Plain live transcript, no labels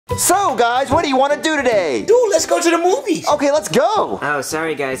So, guys, what do you want to do today? Dude, let's go to the movies. Okay, let's go. Oh,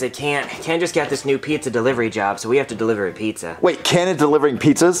 sorry guys, I can't. Ken just got this new pizza delivery job, so we have to deliver a pizza. Wait, Ken is delivering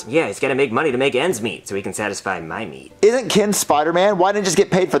pizzas? Yeah, he's gotta make money to make ends meet, so he can satisfy my meat. Isn't Ken Spider-Man? Why didn't he just get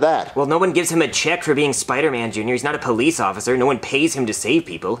paid for that? Well, no one gives him a check for being Spider-Man, Jr. He's not a police officer. No one pays him to save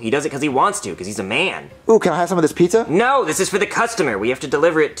people. He does it because he wants to, because he's a man. Ooh, can I have some of this pizza? No, this is for the customer. We have to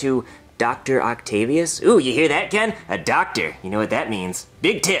deliver it to Dr. Octavius. Ooh, you hear that, Ken? A doctor. You know what that means.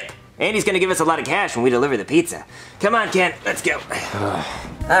 Big tip. And he's gonna give us a lot of cash when we deliver the pizza. Come on, Ken, let's go.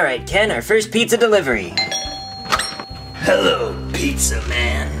 Alright, Ken, our first pizza delivery. Hello, pizza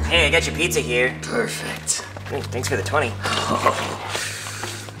man. Hey, I got your pizza here. Perfect. Thanks for the 20.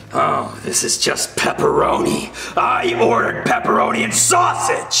 Oh, this is just pepperoni. I ordered pepperoni and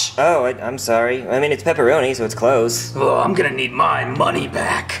sausage. Oh, I'm sorry. I mean, it's pepperoni, so it's close. Oh, I'm gonna need my money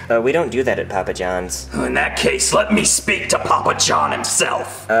back. We don't do that at Papa John's. In that case, let me speak to Papa John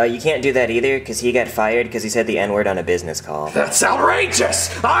himself. You can't do that either, because he got fired because he said the N-word on a business call. That's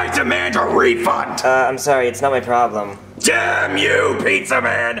outrageous! I demand a refund! I'm sorry, it's not my problem. Damn you, pizza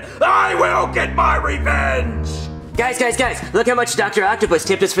man! I will get my revenge! Guys, look how much Dr. Octopus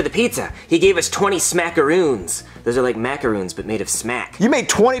tipped us for the pizza. He gave us 20 smackaroons. Those are like macaroons, but made of smack. You made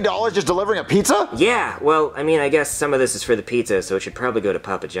 $20 just delivering a pizza? Yeah, well, I mean, I guess some of this is for the pizza, so it should probably go to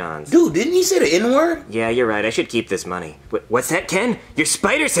Papa John's. Dude, didn't he say the N-word? Yeah, you're right, I should keep this money. What's that, Ken? Your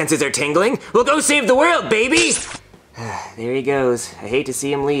spider senses are tingling? We'll go save the world, baby! There he goes. I hate to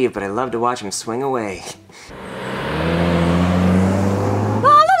see him leave, but I love to watch him swing away.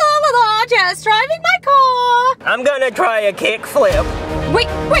 Just driving my car. I'm gonna try a kickflip. Wait,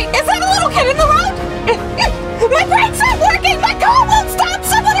 is that a little kid in the road? My brakes aren't working! My car won't stop!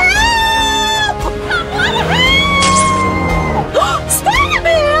 Someone help! Someone help!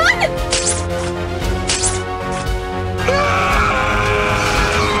 Spiderman!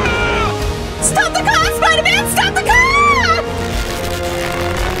 Stop the car, Spiderman! Stop the car!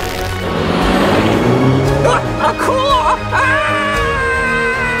 A car!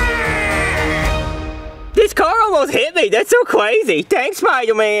 This car almost hit me. That's so crazy. Thanks,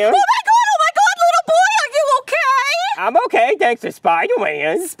 Spider-Man. Oh my god, little boy, are you okay? I'm okay, thanks to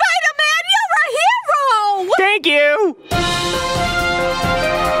Spider-Man. Spider-Man, you're a hero! Thank you!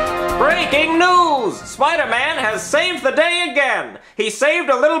 Breaking news! Spider-Man has saved the day again! He saved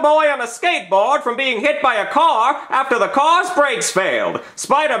a little boy on a skateboard from being hit by a car after the car's brakes failed.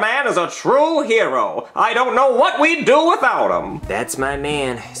 Spider-Man is a true hero. I don't know what we'd do without him. That's my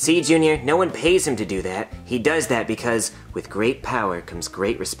man. See, Junior, no one pays him to do that. He does that because with great power comes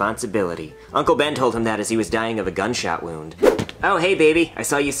great responsibility. Uncle Ben told him that as he was dying of a gunshot wound. Oh, hey, baby. I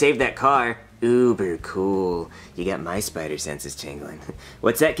saw you saved that car. Uber cool. You got my spider senses tingling.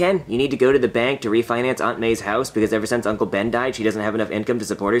 What's that, Ken? You need to go to the bank to refinance Aunt May's house because ever since Uncle Ben died, she doesn't have enough income to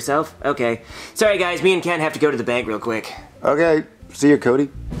support herself? Okay. Sorry, guys. Me and Ken have to go to the bank real quick. Okay, see you, Cody.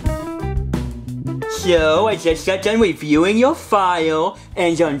 So, I just got done reviewing your file,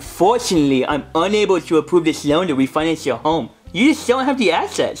 and unfortunately, I'm unable to approve this loan to refinance your home. You just don't have the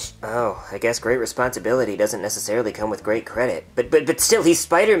assets. Oh, I guess great responsibility doesn't necessarily come with great credit. But still, he's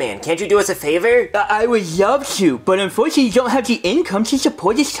Spider-Man. Can't you do us a favor? I would love to, but unfortunately you don't have the income to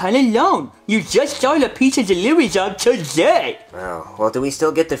support this kind of loan. You just started a pizza delivery job today. Oh, well, do we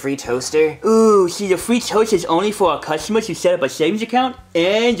still get the free toaster? Ooh, see, the free toast is only for our customers who set up a savings account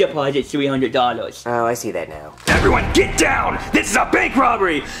and deposit $300. Oh, I see that now. Everyone get down! This is a bank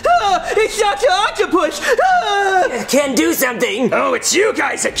robbery! Ah, it's Dr. Octopus! Ah! Ken, do something! Oh, it's you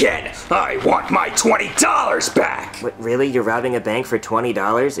guys again! I want my $20 back! What, really? You're robbing a bank for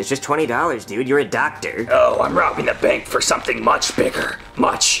 $20? It's just $20, dude. You're a doctor. Oh, I'm robbing the bank for something much bigger.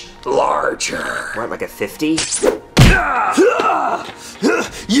 Much larger. What, like a 50?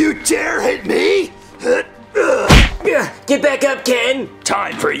 You dare hit me? Get back up, Ken!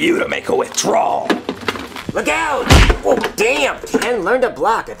 Time for you to make a withdrawal. Look out! Whoa, damn! Ken learned to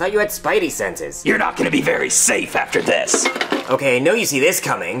block. I thought you had spidey senses. You're not gonna be very safe after this. Okay, I know you see this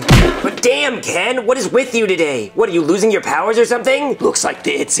coming. But damn, Ken! What is with you today? What, are you losing your powers or something? Looks like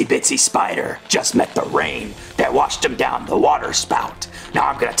the itsy bitsy spider just met the rain that washed him down the water spout. Now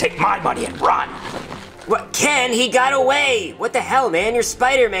I'm gonna take my money and run. What, Ken? He got away! What the hell, man? You're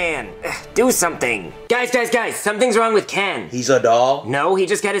Spider-Man. Do something. Guys, something's wrong with Ken. He's a doll? No, he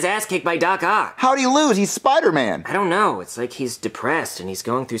just got his ass kicked by Doc Ock. How'd he lose? He's Spider-Man. I don't know. It's like he's depressed and he's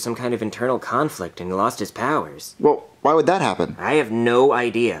going through some kind of internal conflict and lost his powers. Well, why would that happen? I have no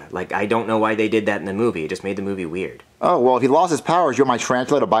idea. Like, I don't know why they did that in the movie. It just made the movie weird. Oh, well, if he lost his powers, you want my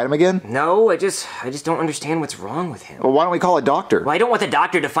tarantula to bite him again? No, I just don't understand what's wrong with him. Well, why don't we call a doctor? Well, I don't want the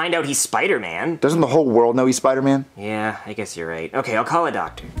doctor to find out he's Spider-Man. Doesn't the whole world know he's Spider-Man? Yeah, I guess you're right. Okay, I'll call a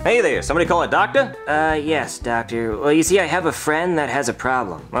doctor. Hey there, somebody call a doctor? Yes, doctor. Well, you see, I have a friend that has a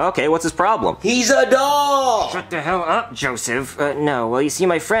problem. Okay, what's his problem? He's a doll! Shut the hell up, Joseph. No, well, you see,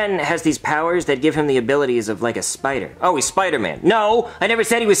 my friend has these powers that give him the abilities of, like, a spider. Oh, he's Spider-Man. No, I never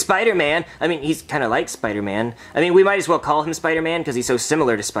said he was Spider-Man. I mean, he's kind of like Spider-Man. I mean, we might as well call him Spider-Man because he's so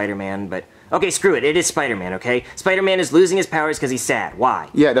similar to Spider-Man, but... Okay, screw it. It is Spider-Man, okay? Spider-Man is losing his powers because he's sad. Why?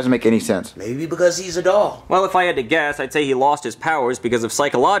 Yeah, it doesn't make any sense. Maybe because he's a doll. Well, if I had to guess, I'd say he lost his powers because of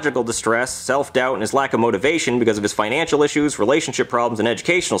psychological distress, self-doubt, and his lack of motivation because of his financial issues, relationship problems, and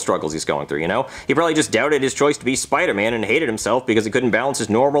educational struggles he's going through, you know? He probably just doubted his choice to be Spider-Man and hated himself because he couldn't balance his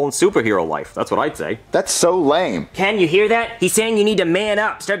normal and superhero life. That's what I'd say. That's so lame. Ken, you hear that? He's saying you need to man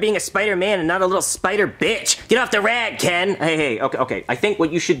up. Start being a Spider-Man and not a little spider bitch. Get off the rag, Ken. Hey, okay. I think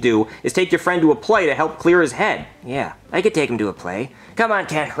what you should do is take your friend to a play to help clear his head. Yeah, I could take him to a play. Come on,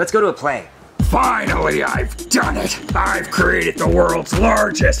 Ken, let's go to a play. Finally, I've done it! I've created the world's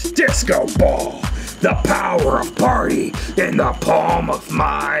largest disco ball! The power of party in the palm of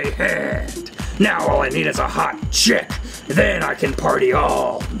my hand! Now all I need is a hot chick. Then I can party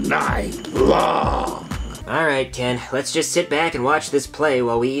all night long. Alright, Ken, let's just sit back and watch this play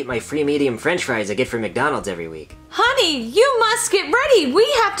while we eat my free medium french fries I get from McDonald's every week. Honey, you must get ready. We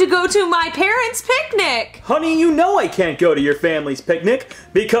have to go to my parents' picnic. Honey, you know I can't go to your family's picnic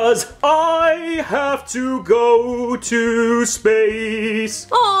because I have to go to space.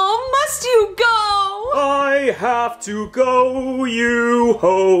 Oh, must you go? I have to go, you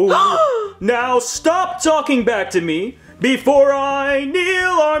ho. Now stop talking back to me before I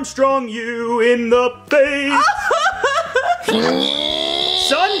Neil Armstrong you in the face.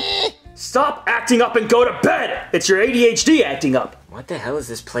 Son, stop acting up and go to bed. It's your ADHD acting up. What the hell is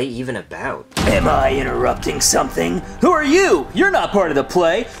this play even about? Am I interrupting something? Who are you? You're not part of the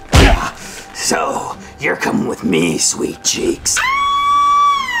play. So, you're coming with me, sweet cheeks.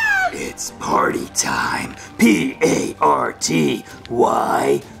 It's party time. P-A-R-T.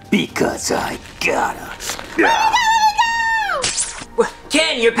 Why? Because I gotta.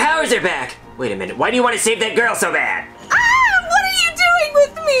 Ken, your powers are back! Wait a minute, why do you want to save that girl so bad? What are you doing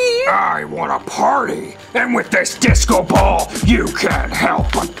with me? I want to party, and with this disco ball, you can't help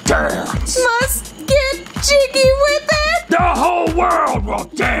but dance. Must get jiggy with it? The whole world will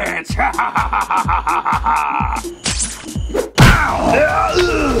dance.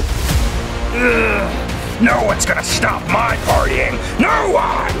 Ow! No one's gonna stop my partying. No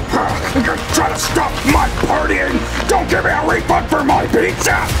one! You're trying to stop my partying. Don't give me a refund for my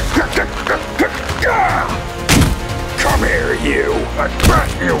pizza. Come here, you. I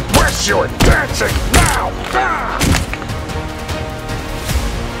bet you wish you were dancing now.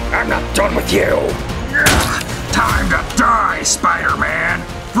 I'm not done with you. Time to die, Spider-Man.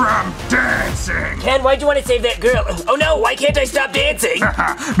 From dancing! Ken, why'd you want to save that girl? Oh no, why can't I stop dancing?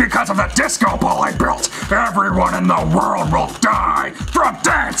 Because of the disco ball I built, everyone in the world will die from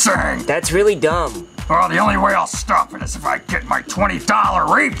dancing! That's really dumb. Well, the only way I'll stop it is if I get my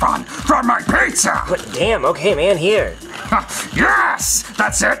 $20 refund from my pizza! But damn, okay man, here. Yes!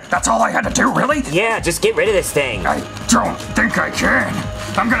 That's it? That's all I had to do, really? Yeah, just get rid of this thing. I don't think I can.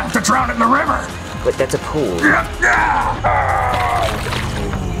 I'm gonna have to drown it in the river! But that's a pool.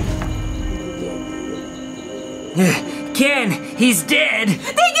 Ken, he's dead!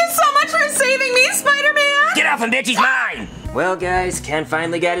 Thank you so much for saving me, Spider-Man! Get off him, bitch, he's mine! Well, guys, Ken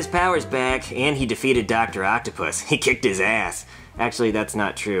finally got his powers back, and he defeated Dr. Octopus. He kicked his ass. Actually, that's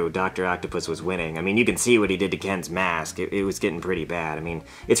not true. Dr. Octopus was winning. I mean, you can see what he did to Ken's mask. It was getting pretty bad. I mean,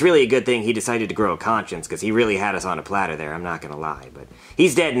 it's really a good thing he decided to grow a conscience, because he really had us on a platter there, I'm not gonna lie. But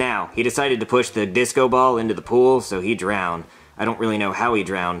he's dead now. He decided to push the disco ball into the pool, so he drowned. I don't really know how he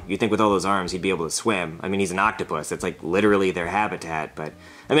drowned. You'd think with all those arms he'd be able to swim. I mean, he's an octopus. That's like literally their habitat, but...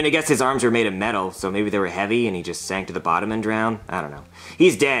 I mean, I guess his arms were made of metal, so maybe they were heavy and he just sank to the bottom and drowned? I don't know.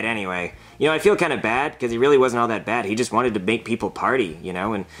 He's dead anyway. You know, I feel kind of bad, because he really wasn't all that bad. He just wanted to make people party, you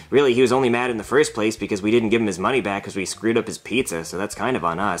know? And really, he was only mad in the first place because we didn't give him his money back because we screwed up his pizza, so that's kind of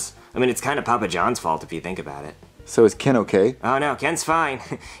on us. I mean, it's kind of Papa John's fault if you think about it. So is Ken okay? Oh no, Ken's fine.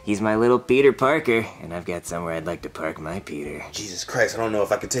 He's my little Peter Parker, and I've got somewhere I'd like to park my Peter. Jesus Christ, I don't know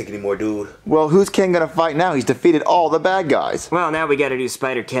if I can take any more, dude. Well, who's Ken gonna fight now? He's defeated all the bad guys. Well, now we gotta do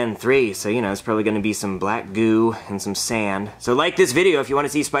SpiderKen 3, so you know, it's probably gonna be some black goo and some sand. So like this video if you want to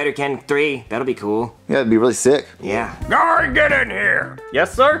see SpiderKen 3, that'll be cool. Yeah, it'd be really sick. Yeah. Guy, get in here!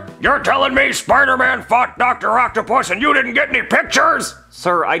 Yes, sir? You're telling me Spider-Man fought Dr. Octopus and you didn't get any pictures?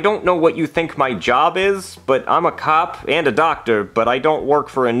 Sir, I don't know what you think my job is, but I'm a cop and a doctor, but I don't work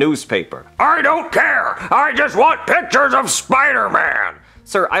for a newspaper. I don't care! I just want pictures of Spider-Man!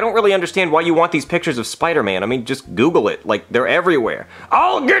 Sir, I don't really understand why you want these pictures of Spider-Man. I mean, just Google it. Like, they're everywhere.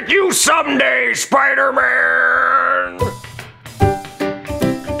 I'll get you someday, Spider-Man!